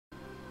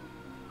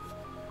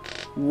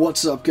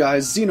What's up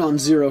guys, Xenon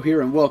Zero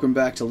here and welcome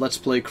back to Let's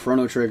Play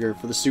Chrono Trigger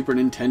for the Super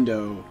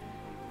Nintendo.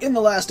 In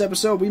the last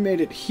episode we made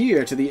it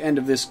here to the end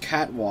of this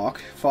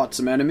catwalk, fought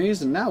some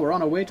enemies, and now we're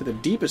on our way to the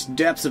deepest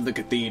depths of the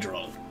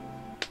cathedral.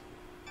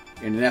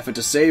 In an effort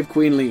to save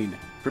Queen Leene.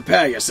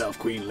 Prepare yourself,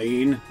 Queen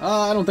Leene.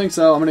 I don't think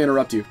so, I'm gonna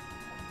interrupt you.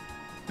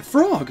 The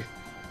frog!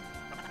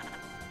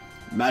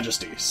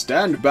 Majesty,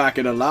 stand back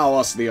and allow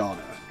us the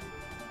honor.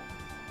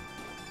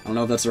 I don't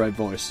know if that's the right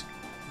voice.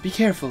 Be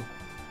careful.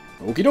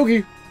 Okie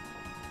dokie.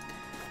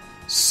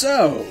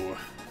 So,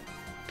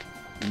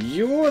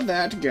 you're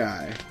that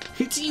guy.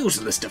 It's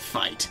useless to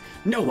fight.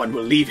 No one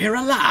will leave here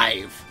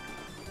alive.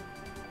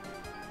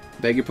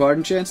 Beg your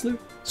pardon, Chancellor?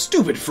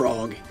 Stupid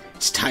frog.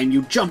 It's time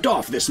you jumped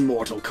off this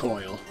mortal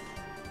coil.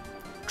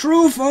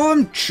 True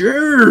form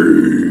change.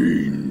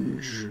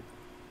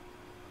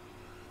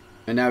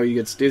 And now he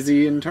gets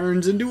dizzy and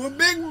turns into a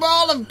big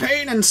ball of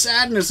pain and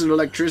sadness and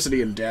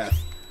electricity and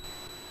death.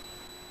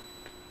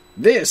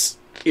 This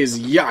is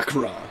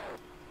Yakra.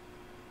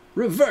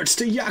 Reverts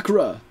to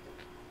Yakra.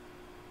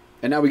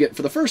 And now we get,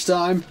 for the first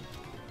time,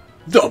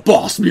 the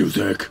boss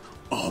music.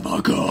 Oh my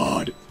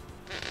god.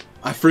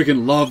 I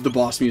freaking love the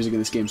boss music in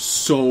this game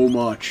so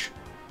much.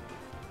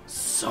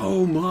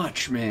 So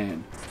much,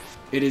 man.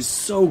 It is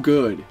so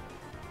good.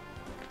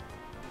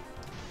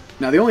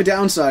 Now, the only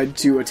downside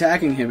to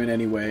attacking him in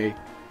any way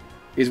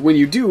is when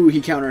you do,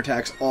 he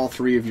counterattacks all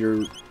three of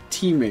your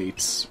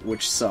teammates,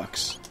 which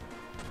sucks.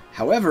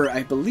 However,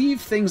 I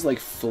believe things like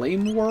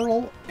Flame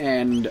Whirl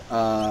and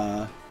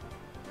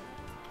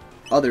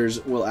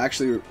others will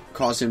actually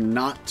cause him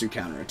not to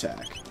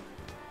counterattack.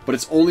 But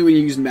it's only when you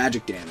use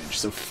magic damage,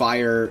 so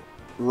Fire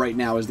right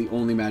now is the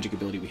only magic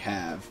ability we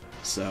have.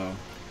 So,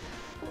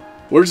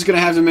 we're just going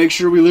to have to make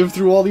sure we live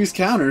through all these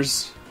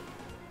counters.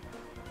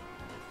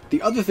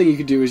 The other thing you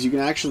could do is you can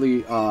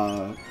actually,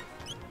 I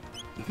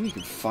think you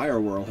can Fire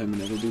Whirl him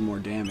and it'll do more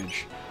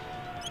damage.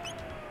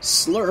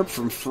 Slurp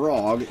from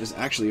Frog is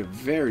actually a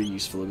very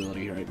useful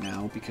ability right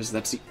now, because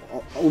that's the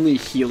only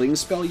healing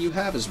spell you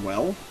have as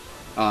well.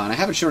 And I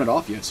haven't shown it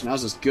off yet, so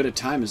now's as good a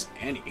time as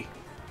any.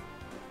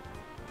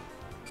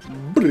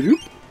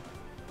 Bloop.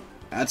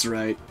 That's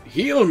right.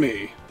 Heal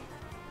me!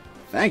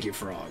 Thank you,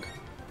 Frog.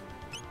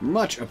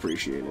 Much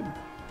appreciated.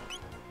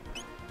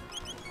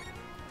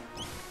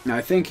 Now,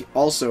 I think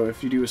also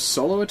if you do a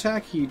solo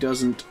attack, he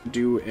doesn't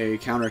do a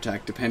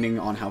counterattack depending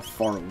on how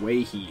far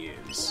away he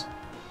is.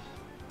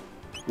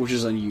 Which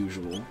is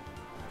unusual.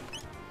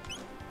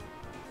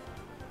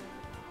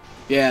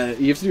 Yeah,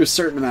 you have to do a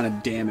certain amount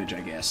of damage,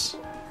 I guess,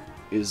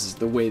 is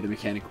the way the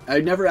mechanic... I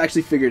never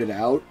actually figured it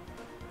out,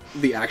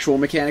 the actual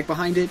mechanic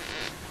behind it.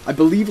 I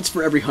believe it's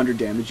for every 100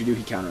 damage you do,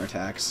 he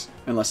counterattacks,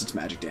 unless it's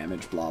magic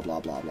damage, blah, blah,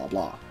 blah, blah,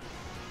 blah.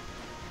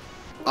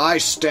 I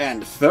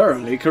stand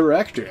thoroughly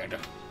corrected.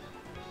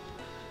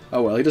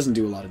 Oh well, he doesn't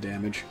do a lot of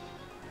damage.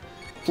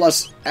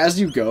 Plus, as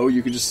you go,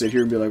 you can just sit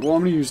here and be like, well,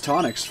 I'm going to use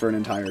tonics for an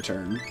entire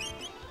turn.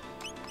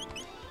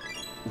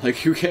 Like,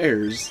 who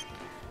cares?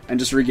 And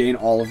just regain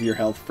all of your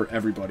health for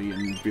everybody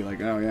and be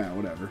like, oh yeah,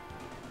 whatever.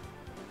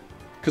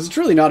 Because it's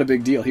really not a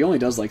big deal. He only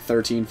does like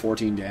 13,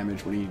 14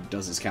 damage when he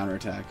does his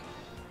counterattack.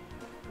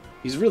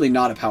 He's really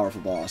not a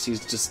powerful boss.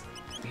 He's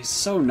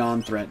so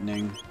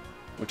non-threatening,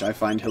 which I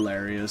find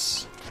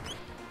hilarious.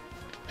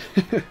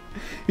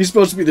 He's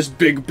supposed to be this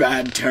big,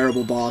 bad,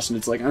 terrible boss, and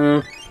it's like,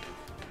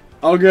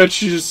 I'll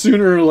get you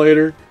sooner or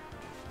later.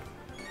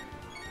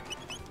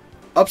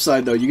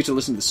 Upside, though, you get to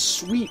listen to the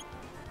sweet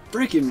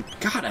freaking...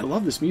 God, I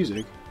love this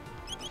music.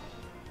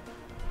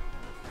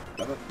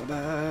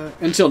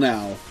 Until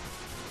now,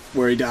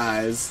 where he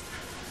dies.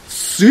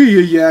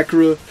 See ya,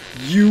 Yakra.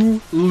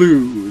 You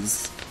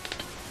lose.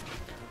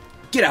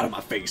 Get out of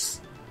my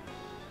face.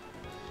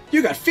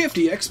 You got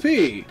 50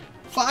 XP,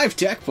 5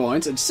 tech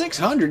points, and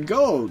 600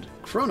 gold.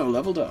 Chrono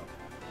leveled up.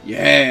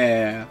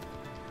 Yeah.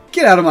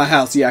 Get out of my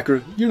house,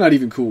 Yakra. You're not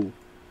even cool.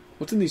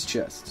 What's in these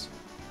chests?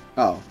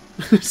 Oh.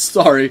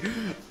 Sorry.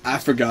 I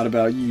forgot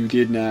about you,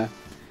 didn't I?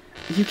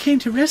 You came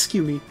to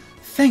rescue me.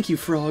 Thank you,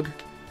 Frog.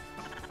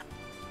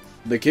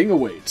 The king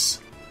awaits.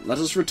 Let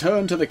us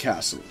return to the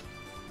castle.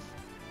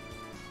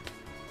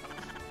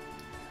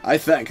 I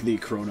thank thee,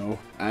 Chrono,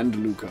 and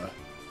Luca.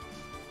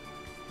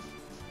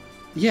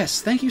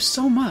 Yes, thank you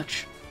so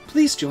much.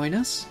 Please join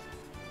us.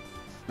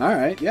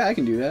 Alright, yeah, I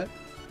can do that.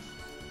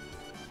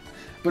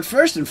 But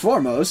first and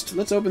foremost,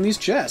 let's open these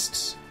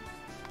chests.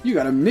 You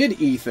got a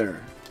mid-ether.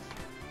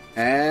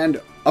 And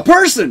a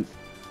person!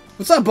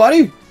 What's up,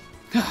 buddy?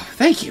 Oh,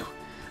 thank you.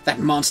 That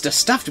monster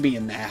stuffed me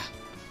in there.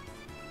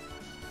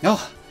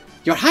 Oh,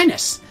 Your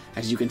Highness,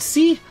 as you can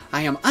see,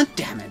 I am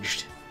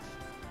undamaged.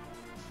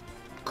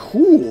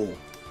 Cool.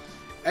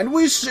 And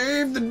we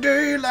saved the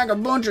day like a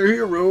bunch of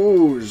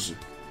heroes.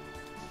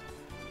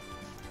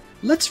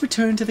 Let's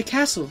return to the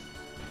castle.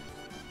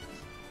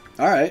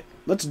 Alright,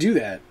 let's do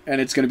that. And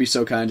it's going to be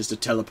so kind as to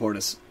teleport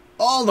us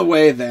all the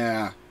way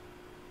there.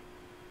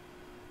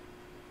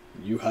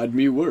 You had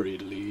me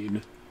worried,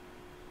 Leene.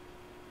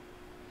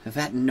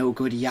 That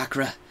no-good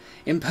Yakra,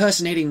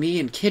 impersonating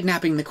me and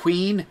kidnapping the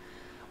Queen.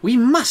 We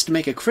must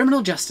make a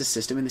criminal justice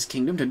system in this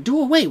kingdom to do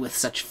away with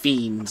such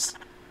fiends.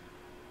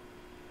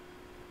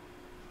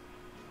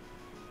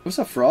 What's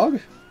up, Frog?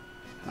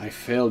 I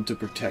failed to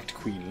protect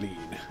Queen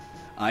Lean.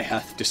 I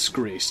hath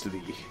disgraced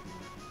thee.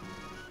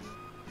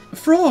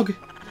 Frog!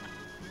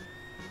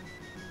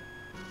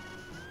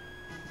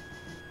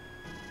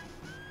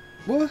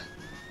 What?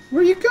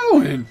 Where are you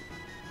going?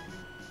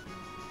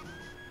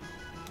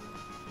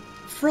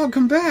 Frog,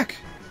 come back!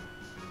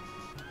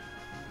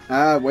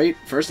 Wait,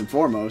 first and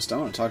foremost, I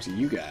want to talk to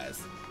you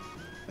guys.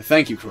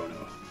 Thank you,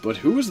 Chrono, but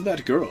who was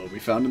that girl we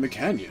found in the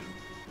canyon?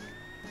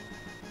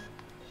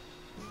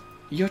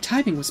 Your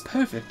timing was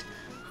perfect.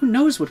 Who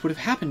knows what would have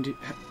happened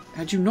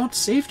had you not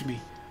saved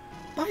me?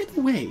 By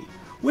the way,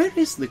 where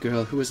is the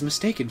girl who was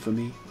mistaken for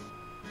me?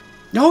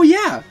 Oh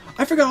yeah!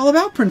 I forgot all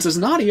about Princess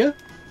Nadia!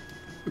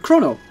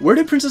 Chrono, where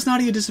did Princess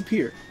Nadia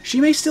disappear?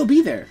 She may still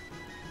be there.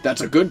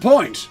 That's a good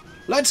point!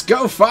 Let's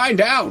go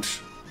find out!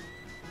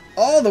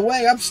 All the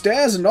way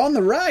upstairs and on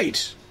the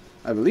right,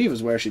 I believe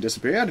is where she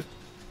disappeared.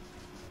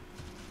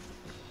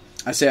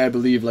 I say I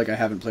believe like I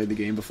haven't played the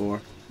game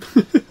before.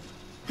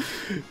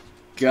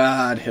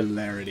 God,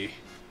 hilarity.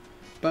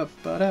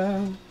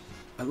 Ba-ba-da.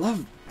 I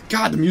love...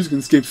 God, the music in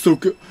this game's so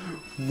good.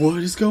 What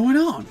is going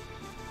on?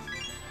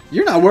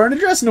 You're not wearing a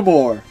dress no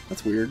more.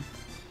 That's weird.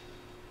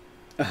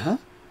 Uh-huh.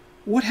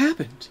 What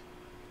happened?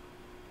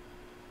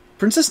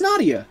 Princess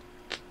Nadia.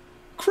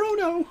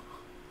 Chrono.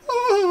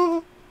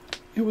 Ah.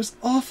 It was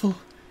awful.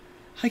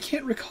 I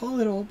can't recall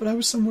it all, but I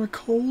was somewhere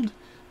cold,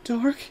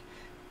 dark,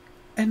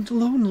 and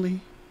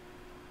lonely.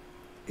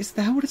 Is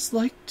that what it's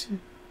like to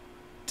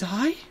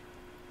die?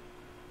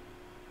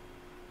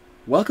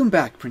 Welcome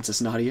back,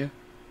 Princess Nadia.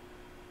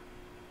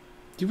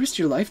 You risked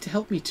your life to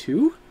help me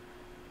too?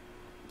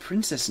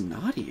 Princess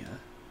Nadia?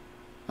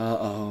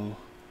 Uh-oh.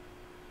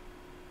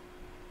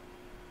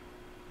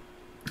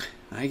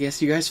 I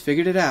guess you guys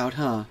figured it out,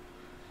 huh?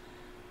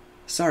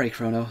 Sorry,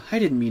 Chrono. I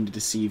didn't mean to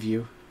deceive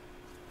you.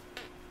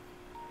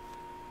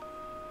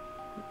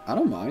 I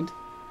don't mind.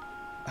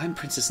 I'm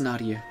Princess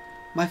Nadia.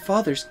 My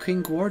father's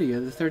King Guardia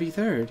the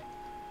 33rd.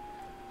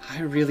 I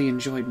really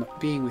enjoyed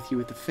being with you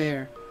at the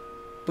fair.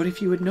 But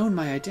if you had known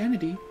my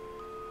identity...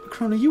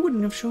 Chrono, you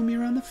wouldn't have shown me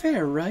around the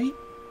fair, right?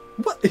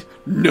 What?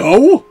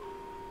 No!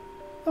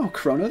 Oh,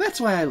 Chrono,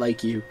 that's why I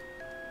like you.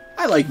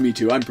 I like me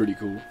too. I'm pretty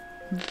cool.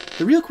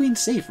 The real queen's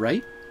safe,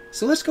 right?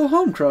 So let's go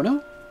home,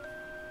 Chrono.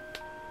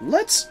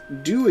 Let's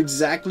do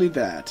exactly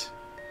that.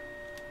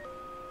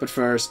 But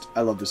first,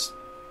 I love this...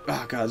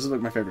 Oh god, this is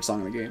like my favorite song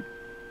in the game.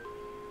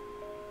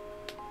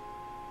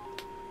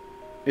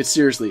 It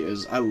seriously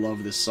is. I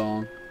love this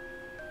song.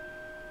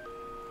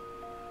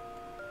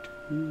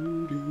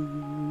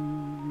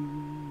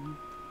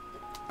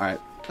 Alright,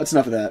 that's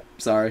enough of that.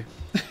 Sorry.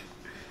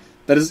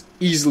 That is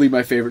easily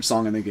my favorite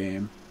song in the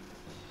game.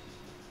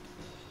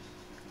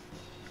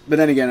 But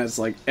then again, it's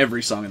like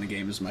every song in the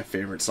game is my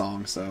favorite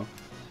song, so...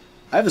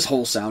 I have this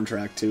whole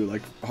soundtrack too,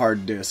 like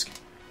hard disk.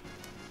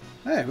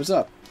 Hey, what's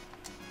up?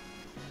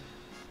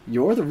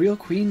 You're the real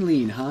Queen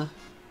Lean, huh?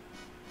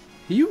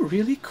 You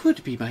really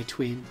could be my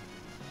twin.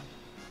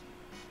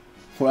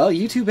 Well,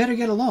 you two better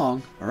get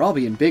along, or I'll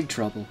be in big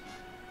trouble.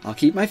 I'll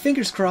keep my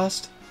fingers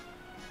crossed.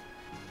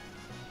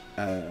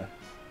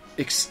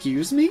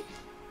 Excuse me?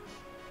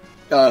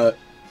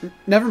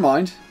 Never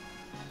mind.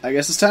 I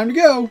guess it's time to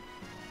go.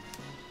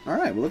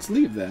 Alright, well, let's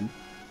leave then.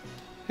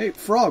 Hey,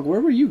 Frog,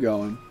 where were you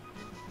going?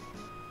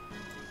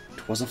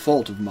 'Twas a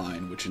fault of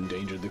mine which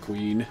endangered the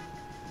Queen.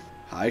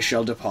 I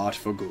shall depart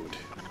for good.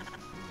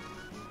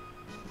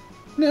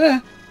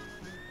 Nah.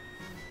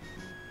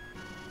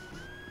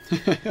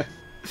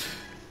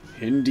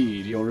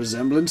 Indeed, your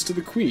resemblance to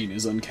the Queen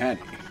is uncanny.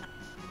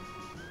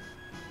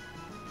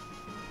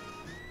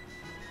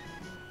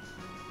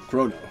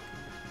 Chrono,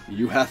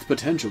 you hath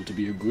potential to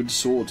be a good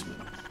swordsman.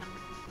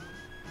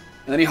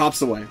 And then he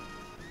hops away.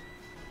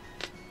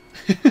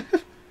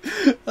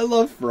 I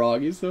love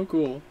Frog, he's so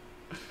cool.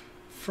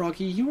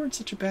 Froggy, you weren't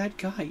such a bad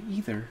guy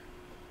either.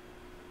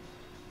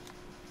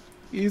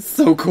 He's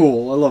so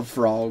cool. I love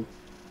Frog.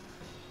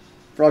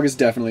 Frog is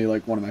definitely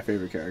like one of my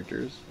favorite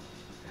characters.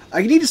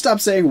 I need to stop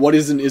saying what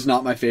is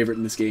not my favorite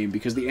in this game,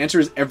 because the answer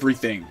is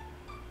everything.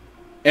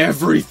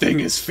 Everything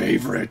is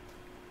favorite.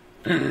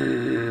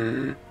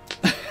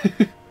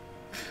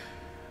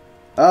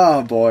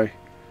 Oh boy.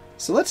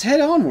 So let's head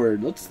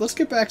onward. Let's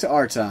get back to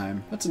our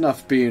time. That's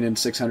enough being in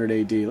 600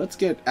 AD. Let's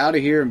get out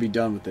of here and be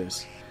done with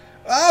this.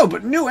 Oh,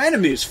 but new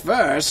enemies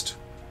first.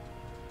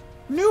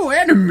 New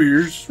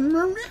enemies?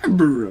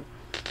 Remember.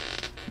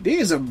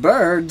 These are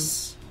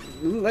birds.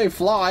 They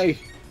fly.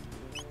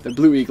 They're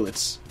blue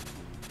eaglets.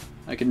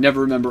 I can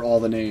never remember all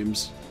the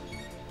names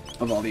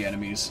of all the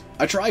enemies.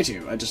 I try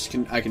to.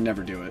 I can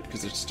never do it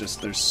because it's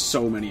just there's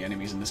so many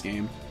enemies in this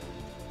game.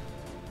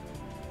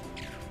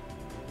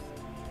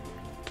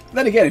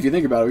 Then again, if you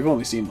think about it, we've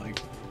only seen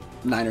like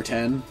 9 or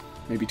 10,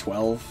 maybe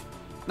 12.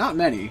 Not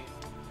many.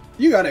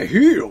 You got a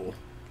heal.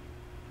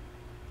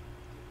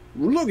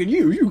 Look at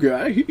you, you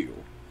got a heal.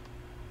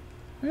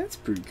 That's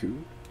pretty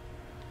cool.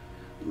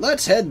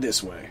 Let's head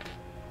this way.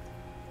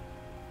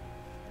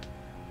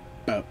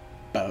 Boop,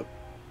 boop.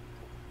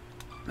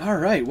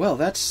 Alright, well,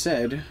 that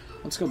said,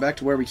 let's go back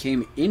to where we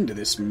came into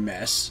this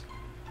mess,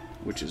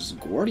 which is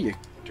Guardia...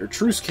 or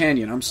Truce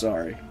Canyon, I'm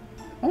sorry.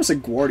 I want to say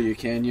Guardia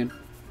Canyon.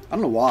 I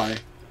don't know why.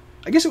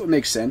 I guess it would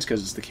make sense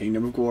because it's the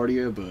Kingdom of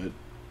Guardia, but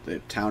the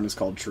town is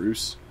called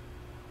Truce.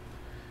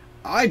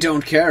 I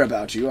don't care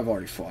about you. I've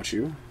already fought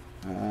you.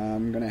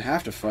 I'm gonna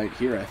have to fight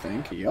here, I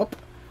think. Yup.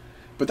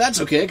 But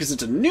that's okay, because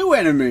it's a new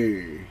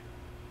enemy!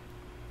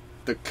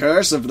 The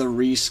curse of the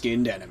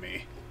reskinned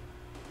enemy.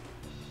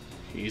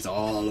 He's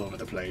all over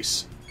the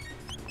place.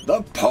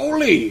 The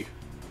Poli!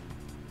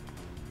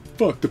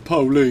 Fuck the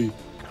Poli!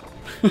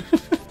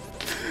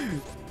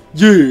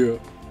 Yeah!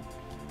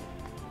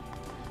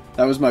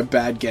 That was my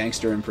bad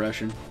gangster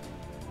impression.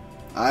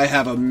 I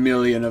have a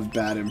million of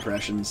bad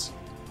impressions.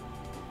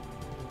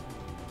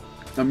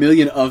 A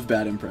million of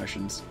bad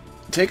impressions.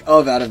 Take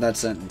of out of that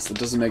sentence. That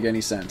doesn't make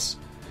any sense.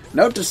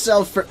 Note to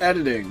self for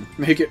editing.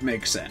 Make it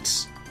make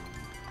sense.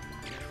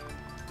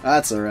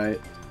 That's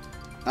alright.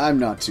 I'm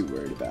not too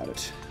worried about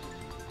it.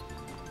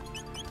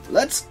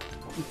 Let's...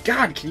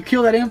 God, can you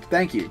kill that imp?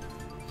 Thank you.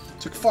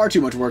 Took far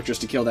too much work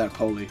just to kill that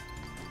Poli.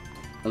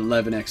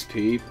 11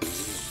 XP.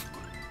 Pfft.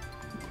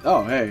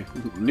 Oh, hey.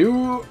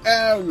 New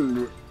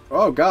and...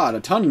 Oh god, a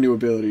ton of new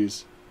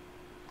abilities.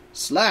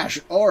 Slash,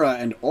 Aura,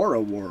 and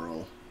Aura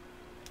Whirl.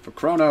 For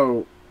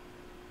Chrono,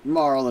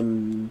 Marl,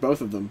 and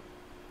both of them.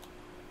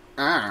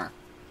 Ah.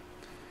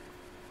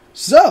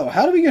 So,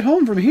 how do we get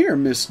home from here,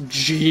 Miss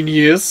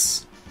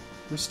Genius?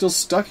 We're still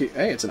stuck here.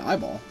 Hey, it's an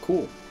eyeball.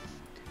 Cool.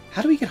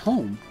 How do we get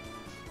home?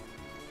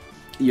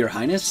 Your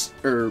Highness?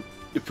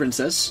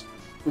 Princess?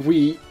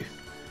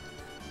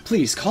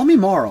 Please, call me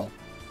Marl.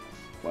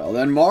 Well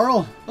then,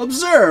 Marl,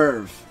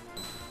 observe!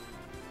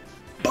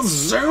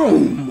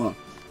 Bazoom!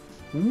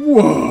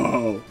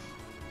 Whoa!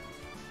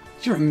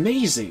 You're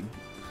amazing!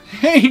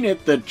 Ain't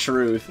it the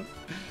truth?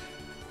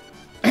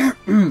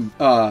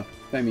 I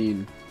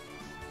mean...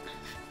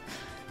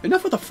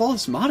 Enough with the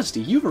false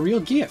modesty. You have a real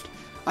gift.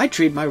 I'd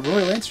trade my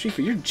royal ancestry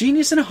for your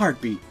genius in a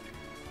heartbeat.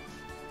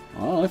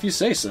 Well, if you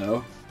say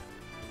so.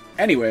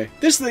 Anyway,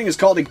 this thing is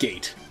called a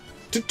gate.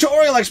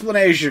 Tutorial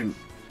explanation!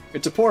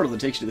 It's a portal that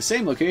takes you to the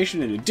same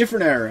location in a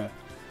different era.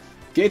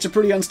 Gates are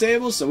pretty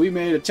unstable, so we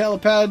made a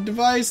telepad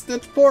device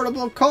that's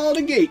portable called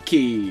a gate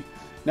key.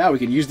 Now we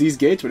can use these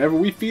gates whenever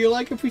we feel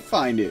like if we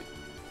find it.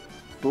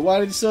 But why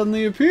did it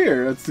suddenly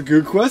appear? That's a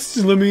good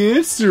question, let me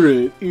answer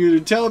it. Either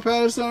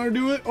telepad us on to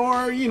do it,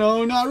 or, you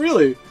know, not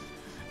really.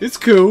 It's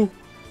cool.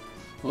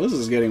 Well, this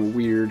is getting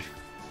weird.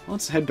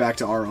 Let's head back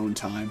to our own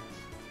time.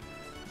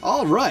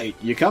 Alright,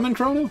 you coming,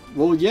 Chrono?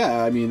 Well,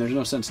 yeah, I mean, there's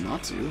no sense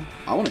not to.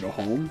 I want to go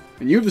home.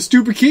 And you have the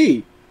stupid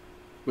key.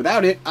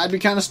 Without it, I'd be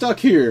kind of stuck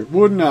here,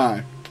 wouldn't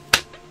I?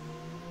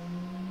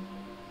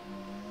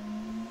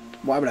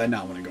 Why would I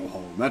not want to go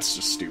home? That's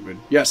just stupid.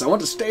 Yes, I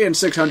want to stay in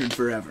 600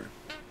 forever.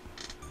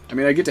 I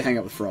mean, I get to hang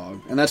out with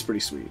Frog, and that's pretty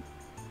sweet.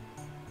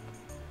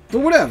 But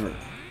whatever.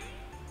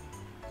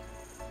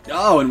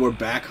 Oh, and we're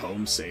back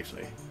home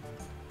safely.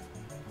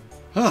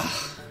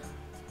 Ah,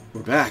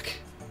 we're back.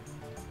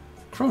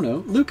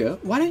 Chrono, Luca,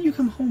 why don't you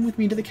come home with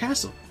me to the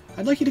castle?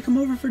 I'd like you to come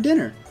over for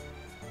dinner.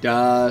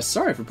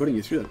 Sorry for putting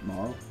you through that,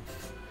 Marl.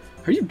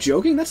 Are you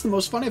joking? That's the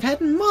most fun I've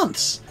had in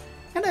months!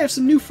 And I have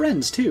some new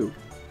friends, too.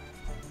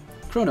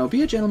 Chrono,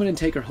 be a gentleman and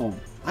take her home.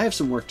 I have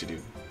some work to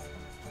do.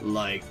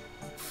 Like...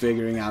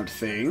 figuring out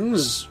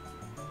things.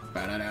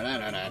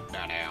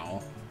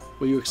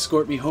 Will you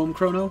escort me home,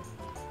 Chrono?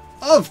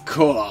 Of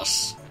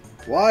course!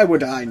 Why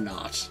would I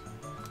not?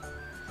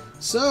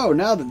 So,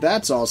 now that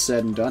that's all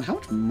said and done, how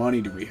much money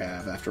do we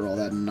have after all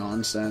that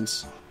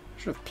nonsense? I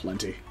should have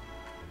plenty.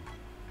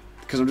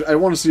 Because I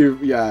want to see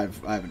if... yeah,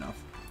 I have enough.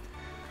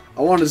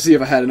 I wanted to see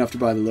if I had enough to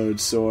buy the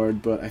load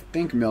sword, but I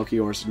think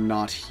Melchior's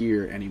not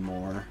here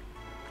anymore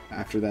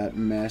after that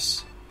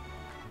mess.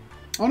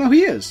 Oh no,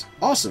 he is!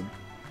 Awesome!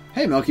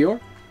 Hey, Melchior.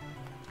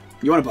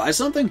 You want to buy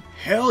something?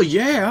 Hell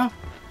yeah!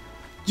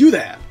 You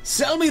there!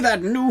 Sell me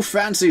that new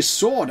fancy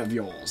sword of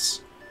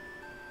yours!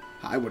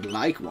 I would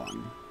like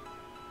one.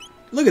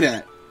 Look at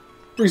that!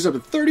 Brings up to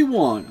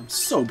 31. I'm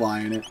so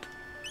buying it.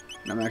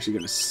 And I'm actually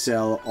going to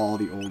sell all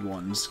the old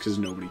ones, because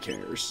nobody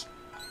cares.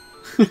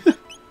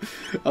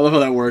 I love how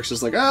that works.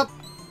 Just like,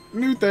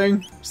 new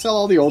thing. Sell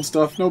all the old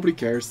stuff. Nobody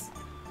cares.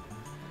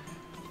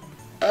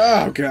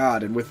 Oh,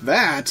 God. And with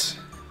that,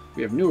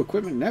 we have new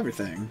equipment and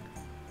everything.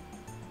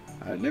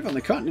 I live on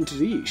the continent to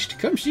the east.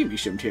 Come see me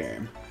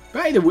sometime.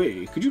 By the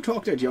way, could you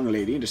talk that young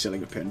lady into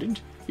selling a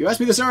pendant? You asked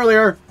me this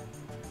earlier.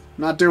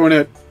 Not doing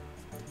it.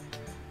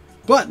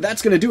 But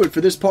that's going to do it for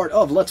this part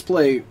of Let's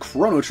Play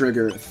Chrono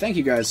Trigger. Thank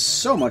you guys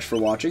so much for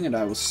watching, and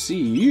I will see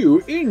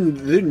you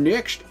in the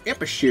next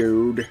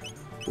episode,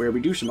 where we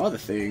do some other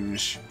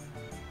things.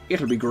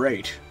 It'll be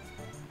great.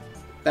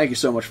 Thank you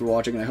so much for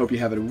watching, and I hope you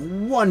have a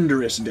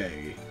wondrous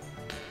day.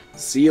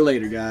 See you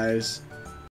later, guys.